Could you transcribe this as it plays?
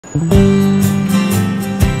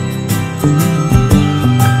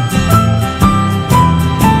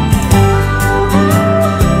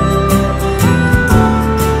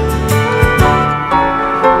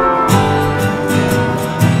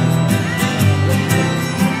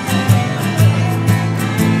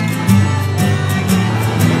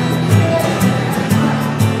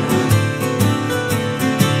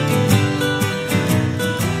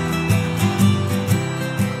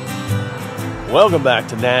Welcome back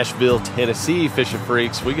to Nashville, Tennessee, fishing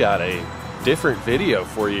freaks. We got a different video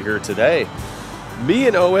for you here today. Me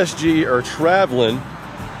and OSG are traveling.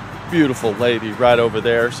 Beautiful lady right over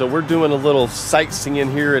there. So we're doing a little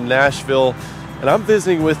sightseeing here in Nashville, and I'm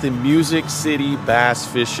visiting with the Music City Bass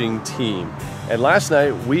Fishing Team. And last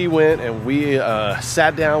night we went and we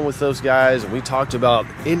sat down with those guys and we talked about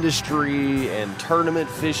industry and tournament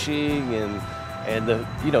fishing and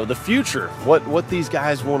the future, what these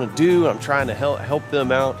guys want to do. I'm trying to help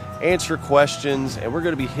them out, answer questions, and we're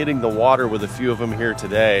going to be hitting the water with a few of them here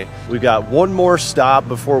today. We've got one more stop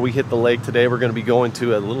before we hit the lake today. We're going to be going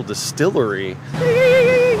to a little distillery,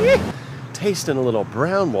 tasting a little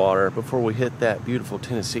brown water before we hit that beautiful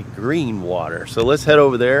Tennessee green water. So let's head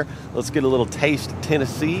over there. Let's get a little taste of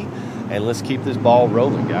Tennessee, and let's keep this ball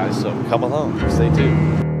rolling, guys. So come along, stay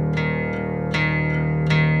tuned.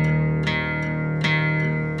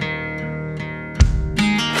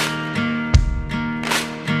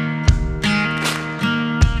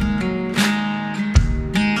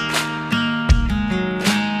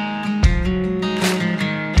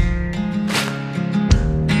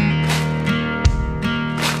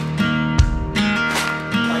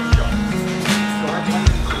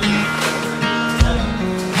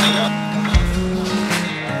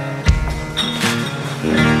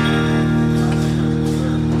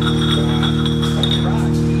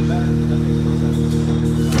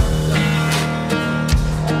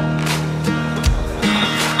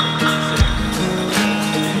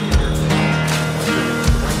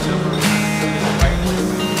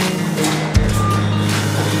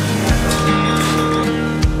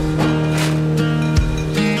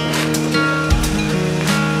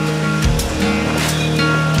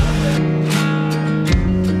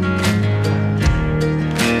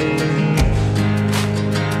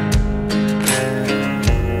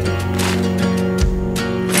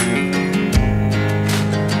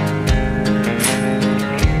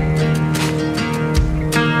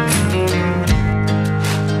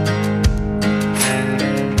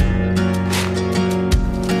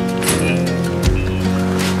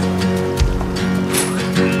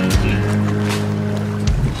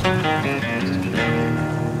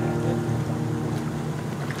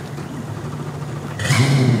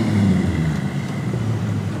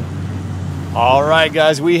 All right,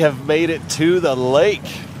 guys, we have made it to the lake.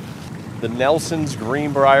 The Nelson's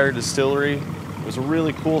Greenbrier Distillery. It was a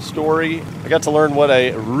really cool story. I got to learn what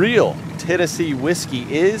a real Tennessee whiskey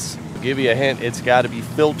is. I'll give you a hint, it's got to be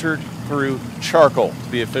filtered through charcoal to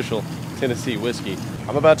be official Tennessee whiskey.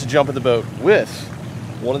 I'm about to jump in the boat with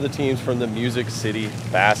one of the teams from the Music City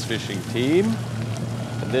Bass Fishing Team.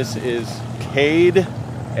 And this is Cade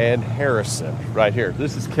and Harrison right here.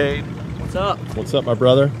 This is Cade. What's up? What's up, my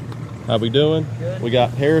brother? How we doing? Good. We got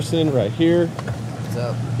Harrison right here. What's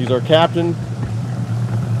up? He's our captain.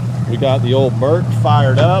 We got the old Merc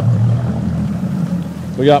fired up.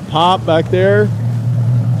 We got Pop back there.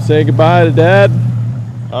 Say goodbye to Dad.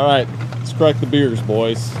 All right, let's crack the beers,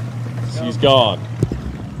 boys. He's gone.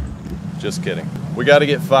 Just kidding. We got to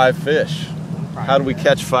get 5 fish. How do we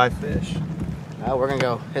catch 5 fish? We're gonna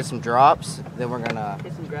go hit some drops. Then we're gonna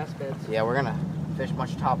hit some grass beds. Yeah, we're gonna fish a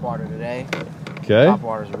bunch of topwater today. Okay.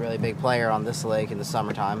 Topwater is a really big player on this lake in the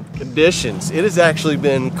summertime. Conditions. It has actually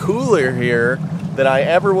been cooler here than I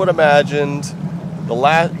ever would have imagined.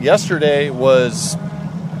 Yesterday was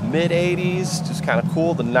mid-80s, just kind of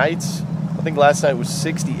cool. The nights, I think last night was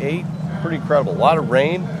 68. Pretty incredible. A lot of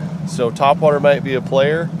rain, so topwater might be a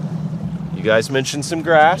player. You guys mentioned some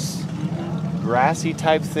grassy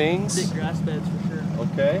type things. Thick grass beds for sure.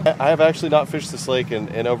 Okay. I have actually not fished this lake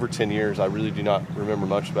in over 10 years. I really do not remember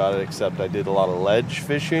much about it, except I did a lot of ledge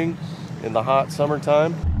fishing in the hot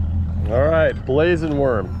summertime. All right, blazing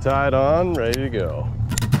worm, tied on, ready to go.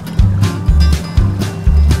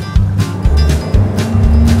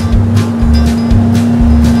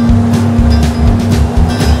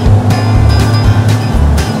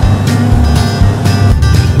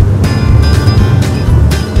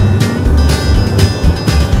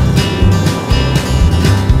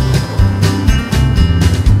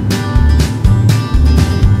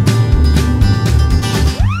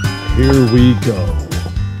 Here we go.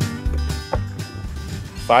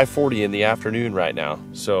 5:40 in the afternoon right now.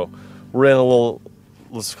 So we're in a little,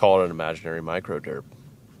 let's call it an imaginary micro derby.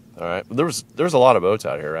 All right, there's a lot of boats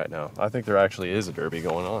out here right now. I think there actually is a derby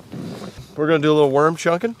going on. We're gonna do a little worm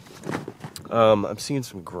chunking. I'm seeing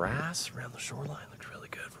some grass around the shoreline. Looks really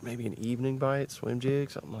good for maybe an evening bite, swim jig,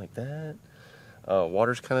 something like that.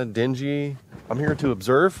 Water's kind of dingy. I'm here to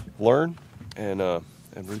observe, learn, and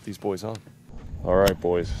root these boys on. All right,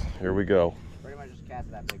 boys, here we go. Pretty much just cast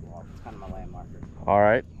that big log. It's kind of my land marker. All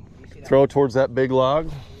right, throw it towards that big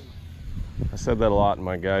log. I said that a lot in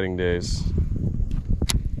my guiding days.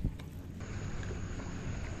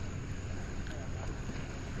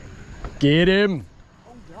 Get him.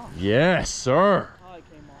 Yes, sir.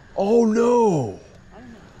 Oh, no.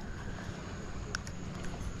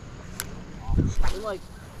 Like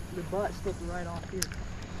the butt slipped right off here.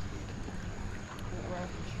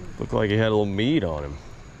 Looked like he had a little meat on him.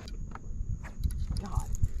 God.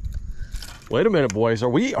 Wait a minute, boys. Are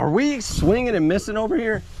we swinging and missing over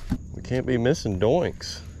here? We can't be missing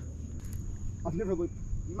doinks. I've never looked.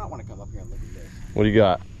 You might want to come up here and look at this. What do you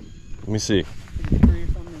got? Let me see.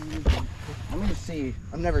 Let me just see.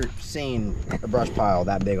 I've never seen a brush pile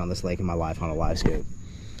that big on this lake in my life on a live scope.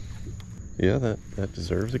 Yeah, that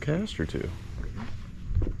deserves a cast or two.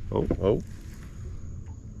 Oh.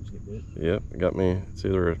 Yep, it got me. It's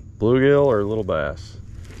either a bluegill or a little bass.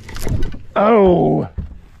 Oh!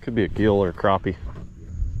 Could be a gill or a crappie.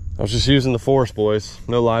 I was just using the force, boys.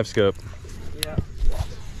 No live scope. Yeah.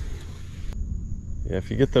 Yeah, if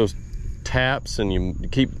you get those taps and you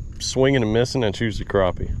keep swinging and missing, that's usually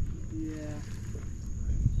crappie.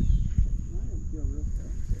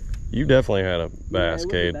 You definitely had a bass,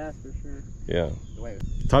 Cade. Bass for sure. Yeah.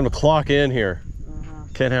 Time to clock in here.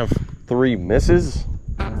 Can't have 3 misses.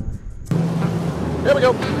 Here we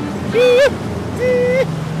go.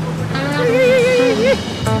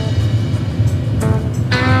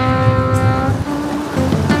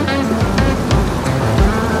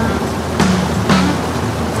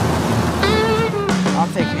 I'll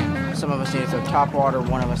take it. Some of us need to throw top water.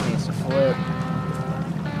 One of us needs to flip.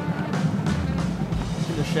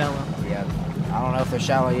 They're shallow. Yeah. I don't know if they're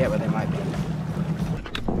shallow yet, but they might be.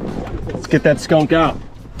 Let's get that skunk out.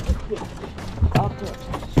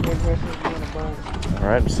 All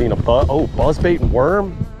right, I'm seeing a buzzbait and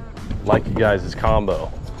worm. Like you guys'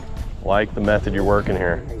 combo. Like the method you're working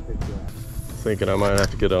here. Thinking I might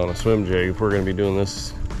have to get on a swim jig if we're gonna be doing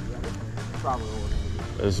this.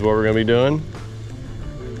 This is what we're gonna be doing.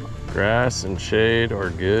 Grass and shade are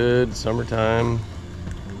good summertime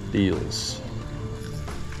deals.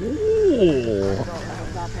 Ooh.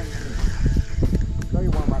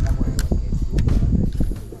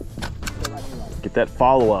 Get that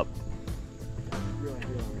follow up.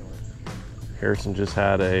 Harrison just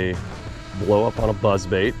had a blow up on a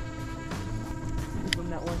buzzbait.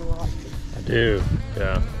 I do,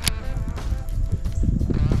 yeah.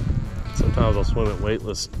 Sometimes I'll swim it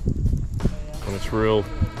weightless when it's real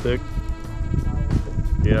thick.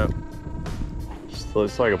 Yeah, just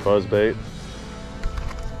looks like a buzzbait.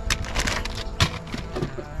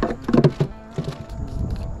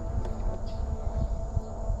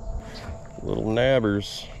 Little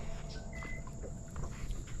nabbers.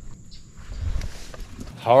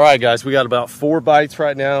 All right, guys, we got about 4 bites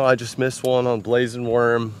right now. I just missed one on blazing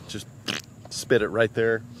worm. Just spit it right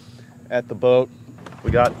there at the boat.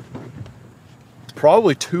 We got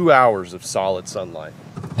probably 2 hours of solid sunlight.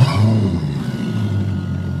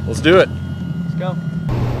 Let's do it. Let's go.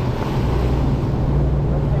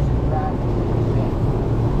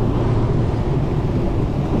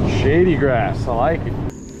 Shady grass, I like it.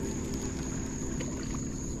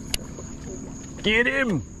 Get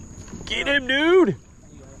him! Get him, dude!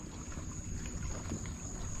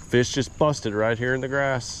 Fish just busted right here in the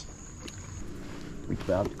grass. We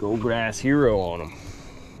about to go grass hero on him.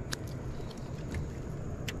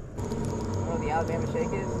 You know what the Alabama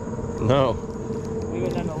shake is? No. We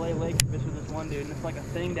went down to Lake to fish with this one dude, and it's like a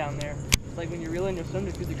thing down there. It's like when you're reeling your swimmer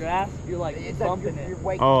through the grass, you're like bumping it.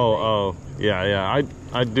 Oh, yeah.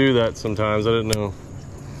 I do that sometimes. I didn't know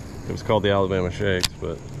it was called the Alabama Shakes,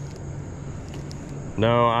 but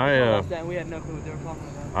no, We had no clue what they were talking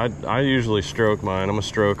about. I usually stroke mine. I'm a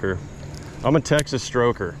stroker. I'm a Texas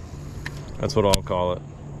stroker. That's what I'll call it.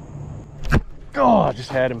 Oh, I just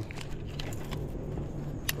had him.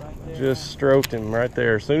 Right there. Just stroked him right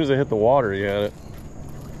there. As soon as I hit the water, he had it.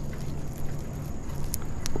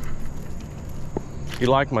 You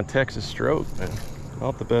like my Texas stroke, man.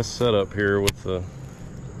 Not the best setup here with the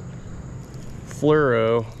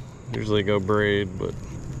fluoro. Usually go braid, but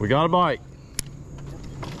we got a bite.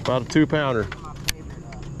 About a 2-pounder.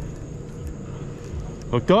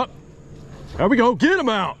 Hooked up. There we go. Get him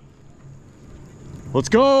out. Let's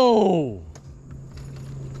go.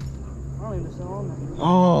 I don't even know on there.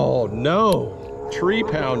 Oh, no. Tree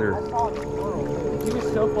pounder. I saw a squirrel. He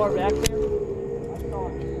was so far back there. I saw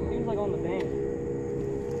it. He was like on the bank.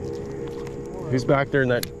 He's back there in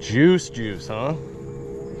that juice, huh?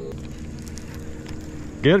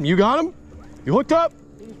 Get him. You got him? You hooked up?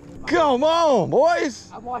 Come on,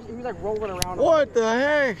 boys. I watched, he was like rolling around. What the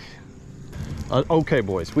heck? Okay,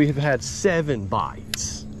 boys, we have had 7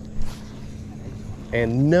 bites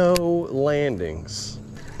and no landings.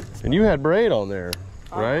 And you had braid on there,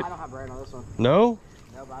 right? I don't have braid on this one. No?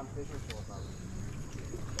 No, but I'm fishing for them.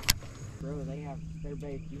 Bro, they have their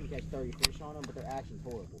bait. You can catch 30 fish on them, but they're actually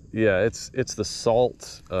horrible. Yeah, it's the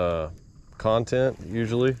salt content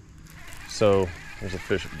usually. So there's a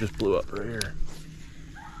fish that just blew up right here.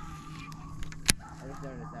 I just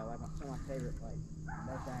noticed that, like, one of my favorite, like,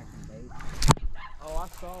 best action baits. Oh, I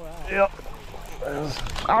saw that. Yep.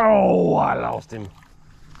 Oh, I lost him.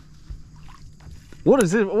 What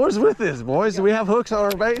is it? What is with this, boys? Do we have hooks on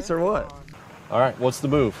our baits or what? All right, what's the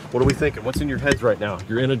move? What are we thinking? What's in your heads right now?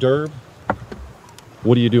 You're in a derb.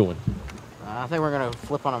 What are you doing? I think we're gonna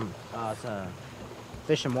flip on them to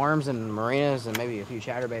fish some worms and marinas and maybe a few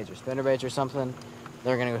chatterbaits or spinnerbaits or something.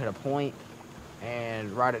 They're gonna go hit a point,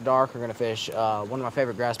 and right at dark we're gonna fish one of my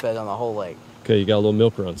favorite grass beds on the whole lake. Okay, you got a little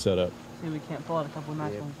milk run set up. See, we can't pull out a couple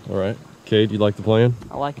nice ones. All right. Cade, you like the plan?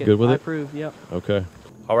 I like it. Good with I it? approve, yep. Okay.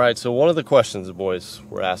 All right, so one of the questions the boys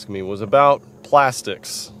were asking me was about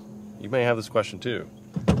plastics. You may have this question too.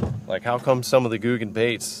 Like, how come some of the Guggen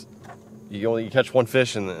baits, you catch one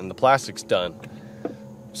fish and the plastic's done?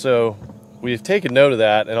 So we've taken note of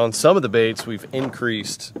that, and on some of the baits we've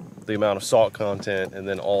increased the amount of salt content and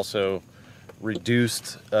then also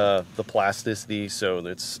reduced the plasticity so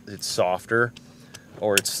it's softer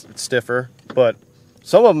or it's stiffer. But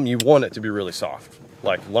some of them you want it to be really soft,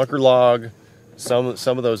 like lunker log. Some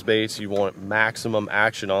of those baits you want maximum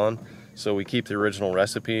action on, so we keep the original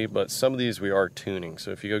recipe, but some of these we are tuning. So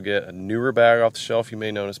if you go get a newer bag off the shelf, you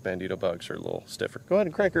may notice bandito bugs are a little stiffer. Go ahead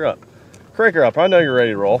and crank her up. Crank her up. I know you're ready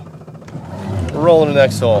to roll. We're rolling the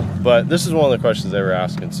next hole, but this is one of the questions they were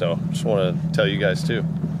asking, so just want to tell you guys too.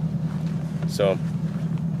 So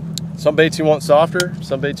some baits you want softer,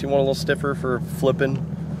 some baits you want a little stiffer for flipping,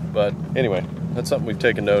 but anyway, that's something we've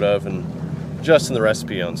taken note of and adjusting the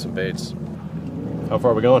recipe on some baits. How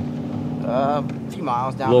far are we going? A few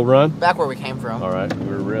miles down. Little run? Back where we came from. All right,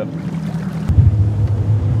 we're ripped.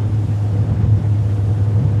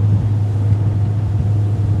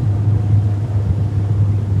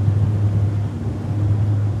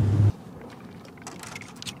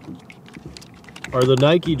 Are the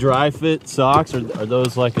Nike Dry Fit socks, are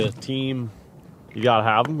those like a team, you gotta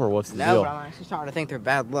have them, or what's the deal? No, but I'm actually starting to think they're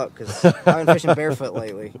bad luck because I've been fishing barefoot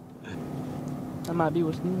lately. That might be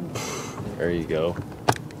what's new. There you go.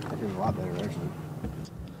 I feel a lot better, actually.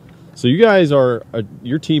 So you guys are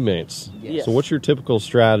your teammates. Yes. So what's your typical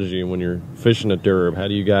strategy when you're fishing a derb? How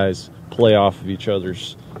do you guys play off of each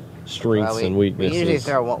other's strengths and weaknesses? We usually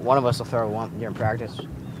throw one of us will throw one during practice.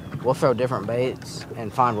 We'll throw different baits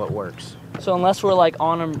and find what works. So unless we're like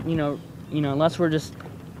on them, you know, unless we're just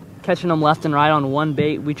catching them left and right on one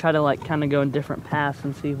bait, we try to like kind of go in different paths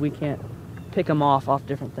and see if we can't pick them off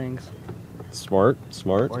different things. Smart.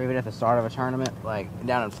 Or even at the start of a tournament, like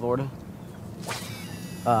down in Florida,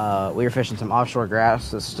 we were fishing some offshore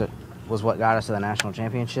grass. This was what got us to the national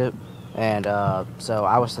championship. And so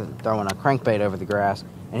I was throwing a crankbait over the grass,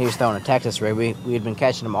 and he was throwing a Texas rig. We had been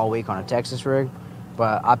catching them all week on a Texas rig,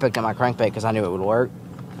 but I picked up my crankbait because I knew it would work.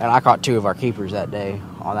 And I caught 2 of our keepers that day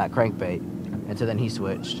on that crankbait. And so then he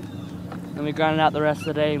switched. And we grinded out the rest of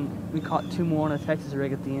the day, and we caught 2 more on a Texas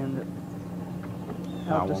rig at the end that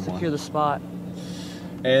helped us secure the spot.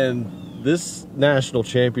 And this national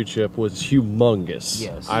championship was humongous.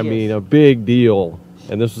 Yes. I mean, a big deal.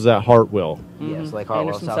 And this was at Hartwell. Yes, Lake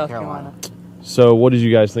Hartwell, Anderson, South Carolina. So what did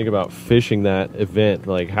you guys think about fishing that event?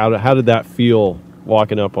 Like, how did that feel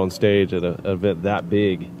walking up on stage at an event that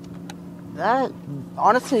big? That,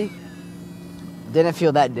 honestly, didn't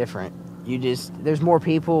feel that different. There's more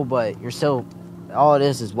people, but you're still, all it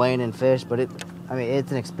is weighing in fish, but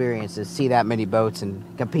it's an experience to see that many boats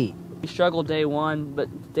and compete. We struggled day 1,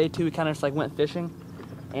 but day 2 we kind of just like went fishing,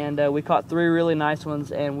 and we caught 3 really nice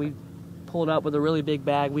ones, and we pulled up with a really big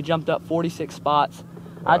bag. We jumped up 46 spots.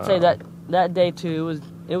 Wow. I'd say that day 2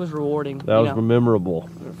 it was rewarding. That was memorable.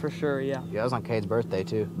 For sure, yeah. Yeah, it was on Cade's birthday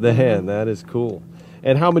too. That is cool.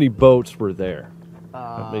 And how many boats were there?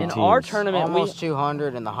 In our tournament, almost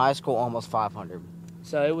 200, and the high school almost 500.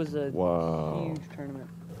 So it was a huge tournament.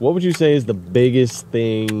 What would you say is the biggest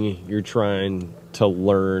thing you're trying to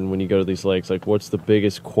learn when you go to these lakes? Like, what's the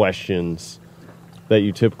biggest questions that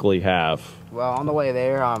you typically have? Well, on the way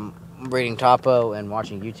there, I'm reading topo and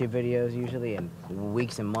watching YouTube videos usually, and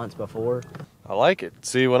weeks and months before. I like it.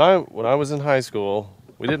 See, when I was in high school,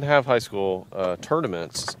 we didn't have high school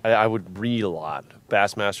tournaments. I would read a lot.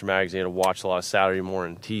 Bassmaster Magazine, and watch a lot of Saturday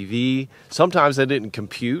morning TV. Sometimes I didn't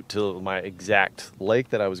compute to my exact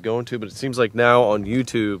lake that I was going to, but it seems like now on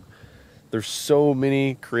YouTube, there's so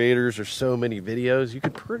many creators, there's so many videos, you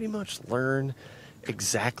can pretty much learn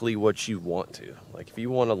exactly what you want to. Like if you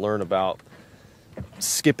want to learn about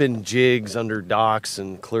skipping jigs under docks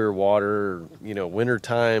and clear water, you know,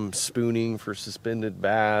 wintertime spooning for suspended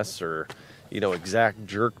bass, or, you know, exact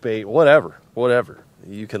jerk bait, whatever.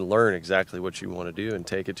 You can learn exactly what you want to do and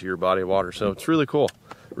take it to your body of water. So it's really cool.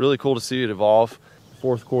 Really cool to see it evolve.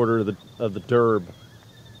 Fourth quarter of the Derb.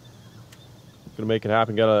 Gonna make it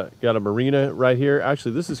happen. Got a marina right here.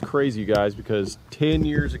 Actually, this is crazy, you guys, because 10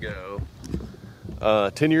 years ago,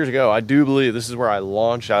 I do believe this is where I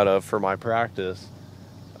launch out of for my practice.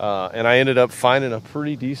 And I ended up finding a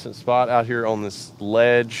pretty decent spot out here on this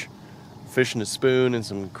ledge, fishing a spoon and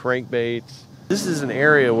some crankbaits. This is an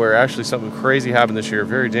area where actually something crazy happened this year,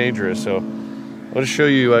 very dangerous. So I'm going to show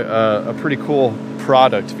you a pretty cool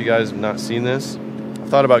product if you guys have not seen this. I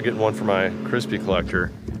thought about getting one for my crispy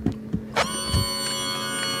collector.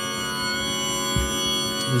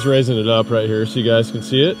 He's raising it up right here so you guys can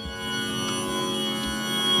see it.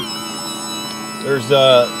 There's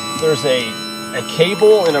a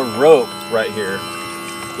cable and a rope right here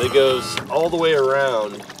that goes all the way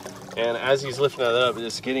around, and as he's lifting that up,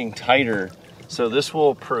 it's getting tighter. So this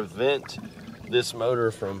will prevent this motor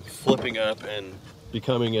from flipping up and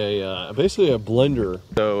becoming basically a blender.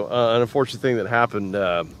 So an unfortunate thing that happened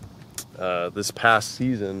this past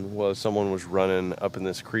season was someone was running up in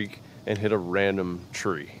this creek and hit a random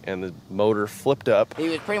tree, and the motor flipped up. He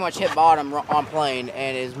was pretty much hit bottom on plane,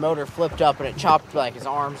 and his motor flipped up, and it chopped like his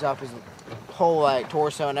arms up, his whole like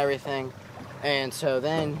torso and everything. And so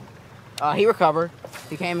then he recovered.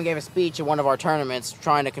 He came and gave a speech at one of our tournaments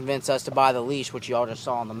trying to convince us to buy the leash, which you all just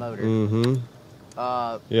saw on the motor.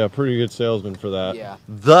 Yeah, pretty good salesman for that. Yeah.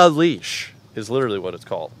 The Leash is literally what it's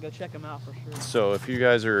called. Go check them out for sure. So if you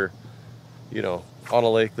guys are, you know, on a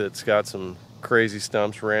lake that's got some crazy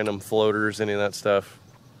stumps, random floaters, any of that stuff,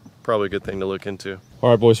 probably a good thing to look into.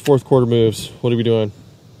 All right, boys, fourth quarter moves. What are we doing?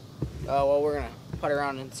 Well, we're going to putt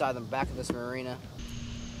around inside the back of this marina.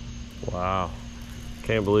 Wow.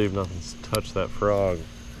 Can't believe nothing's touched that frog.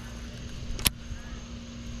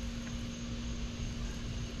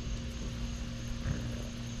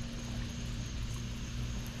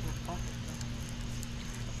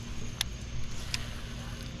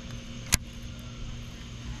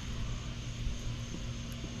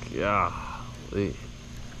 Golly.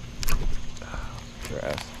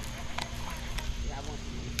 Grass.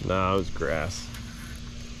 No, it was grass.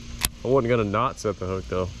 I wasn't gonna not set the hook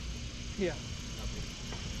though. Yeah.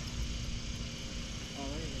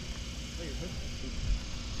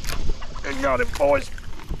 Got him, boys.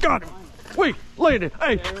 Got him. We landed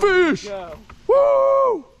a fish.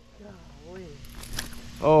 Woo! Golly.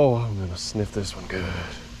 Oh, I'm gonna sniff this one good.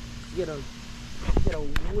 Get a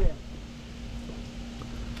whip.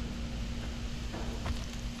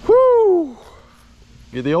 Woo!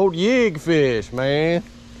 Get the old yig fish, man.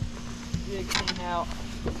 Jig came out.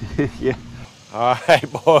 Yeah. All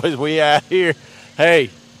right, boys, we out here. Hey,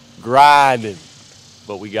 grinding.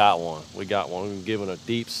 But we got one. We got one. We're giving a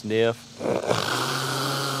deep sniff.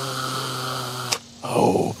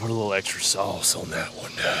 Oh, put a little extra sauce on that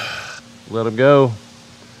one. Let him go.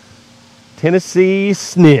 Tennessee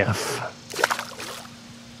sniff.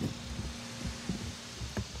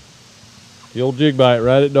 The old jig bite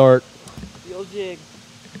right at dark. The old jig.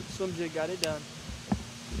 Swim jig got it done.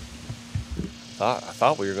 I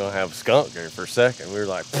thought we were gonna have a skunk there for a second. We were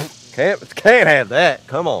like, can't have that.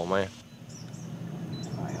 Come on, man.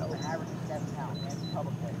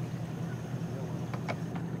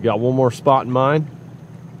 You got one more spot in mind?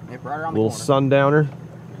 Yep, right around the little sundowner.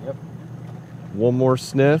 Yep. One more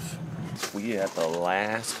sniff. We at the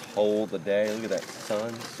last hole of the day. Look at that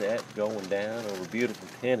sunset going down over beautiful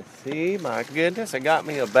Tennessee. My goodness, I got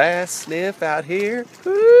me a bass sniff out here.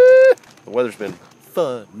 Woo! The weather's been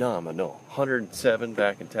phenomenal. 107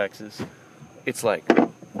 back in Texas. It's like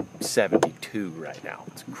 72 right now.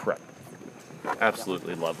 It's incredible.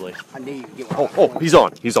 Absolutely lovely. I knew you'd get one. Oh, he's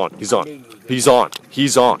on. He's on. He's on. He's on.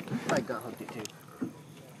 He's on. I got hooked it too.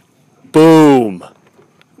 Boom.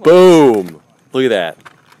 Boom. Look at that.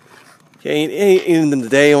 Ain't ending the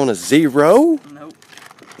day on a 0. Nope.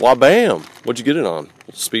 Wah bam. What'd you get it on?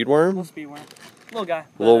 Speed worm? Little speed worm. Little guy.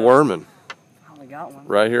 Little worming. I finally got one.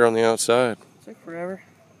 Right here on the outside. Took forever.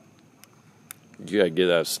 You gotta get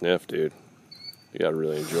that sniff, dude. You gotta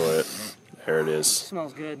really enjoy it. There it is.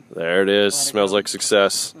 Smells good. There it is. Smells like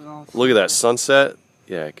success. Look at that sunset.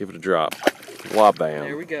 Yeah, give it a drop. Wah bam.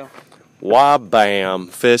 There we go. Wah bam.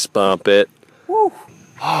 Fist bump it. Woo.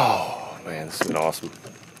 Oh man, this has been awesome.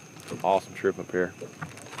 Awesome trip up here.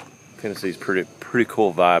 Tennessee's pretty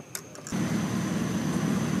cool vibe.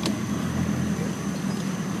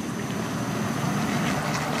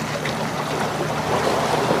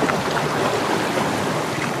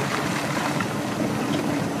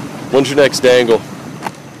 When's your next dangle?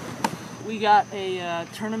 We got a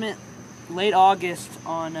tournament late August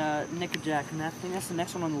on Nickajack, and I think that's the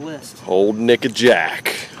next one on the list. Old Nickajack.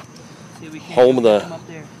 See if we can't Home of come up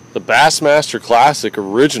there. the Bassmaster Classic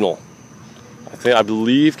original. I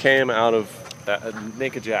believe came out of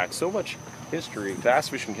Nickajack. So much history, bass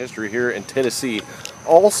fishing history here in Tennessee.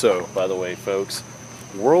 Also, by the way, folks,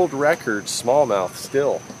 world record smallmouth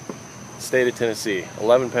still. State of Tennessee,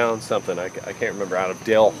 11 pounds something, I can't remember, out of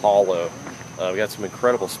Dale Hollow. We got some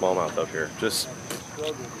incredible smallmouth up here. Just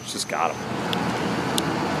got them.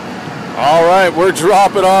 All right, we're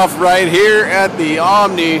dropping off right here at the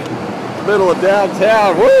Omni, middle of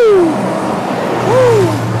downtown. Woo! Woo!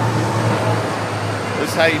 This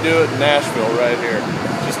is how you do it in Nashville right here.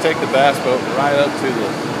 Just take the bass boat right up to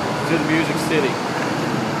the Music City.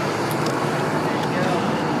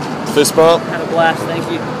 Fist bump. Had a blast, thank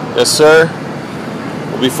you. Yes, sir.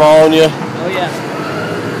 We'll be following you. Oh, yeah.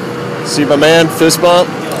 See my man, fist bump.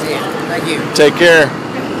 Oh, yeah. Thank you. Take care.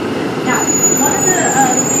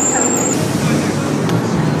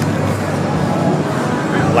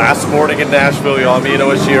 Last morning in Nashville, y'all. Me and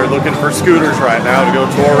OSG are looking for scooters right now to go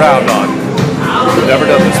tour around on. We've never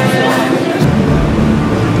done this before.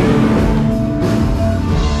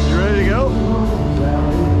 You ready to go?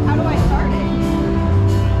 How do I start it?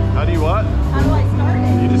 How do you what? How do I start it?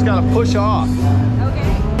 You just gotta push off.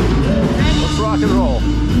 Okay. Let's rock and roll.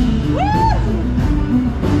 Woo!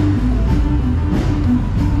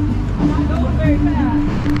 I'm not going very fast.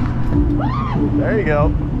 Woo! There you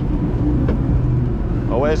go.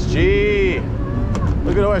 OSG.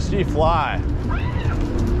 Look at OSG fly.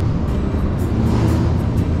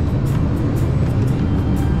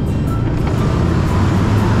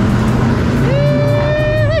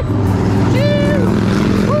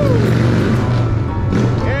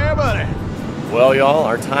 Yeah, buddy. Well, y'all,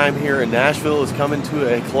 our time here in Nashville is coming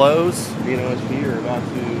to a close. Me and OSG are about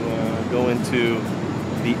to go into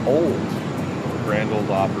the Grand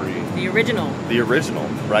Old Opry. The original. The original,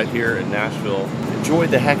 right here in Nashville. Enjoyed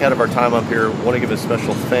the heck out of our time up here. Want to give a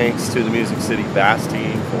special thanks to the Music City Bass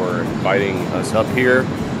team for inviting us up here.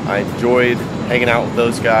 I enjoyed hanging out with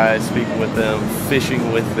those guys, speaking with them,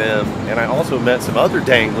 fishing with them, and I also met some other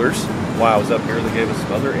danglers while I was up here. They gave us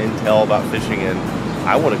some other intel about fishing, and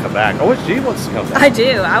I want to come back. OSG wants to come back. I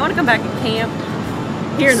do. I want to come back and camp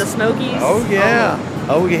here in the Smokies. Oh yeah.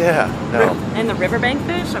 Oh yeah. No. And the riverbank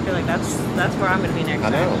fish. I feel like that's where I'm going to be next. I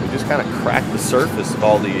know. We just kind of cracked the surface of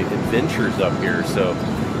all the adventures up here. So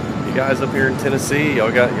you guys up here in Tennessee,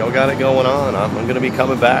 y'all got it going on. I'm going to be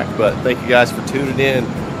coming back. But thank you guys for tuning in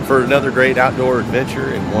for another great outdoor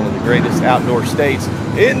adventure in one of the greatest outdoor states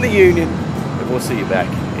in the Union. And we'll see you back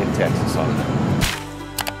in Texas on that.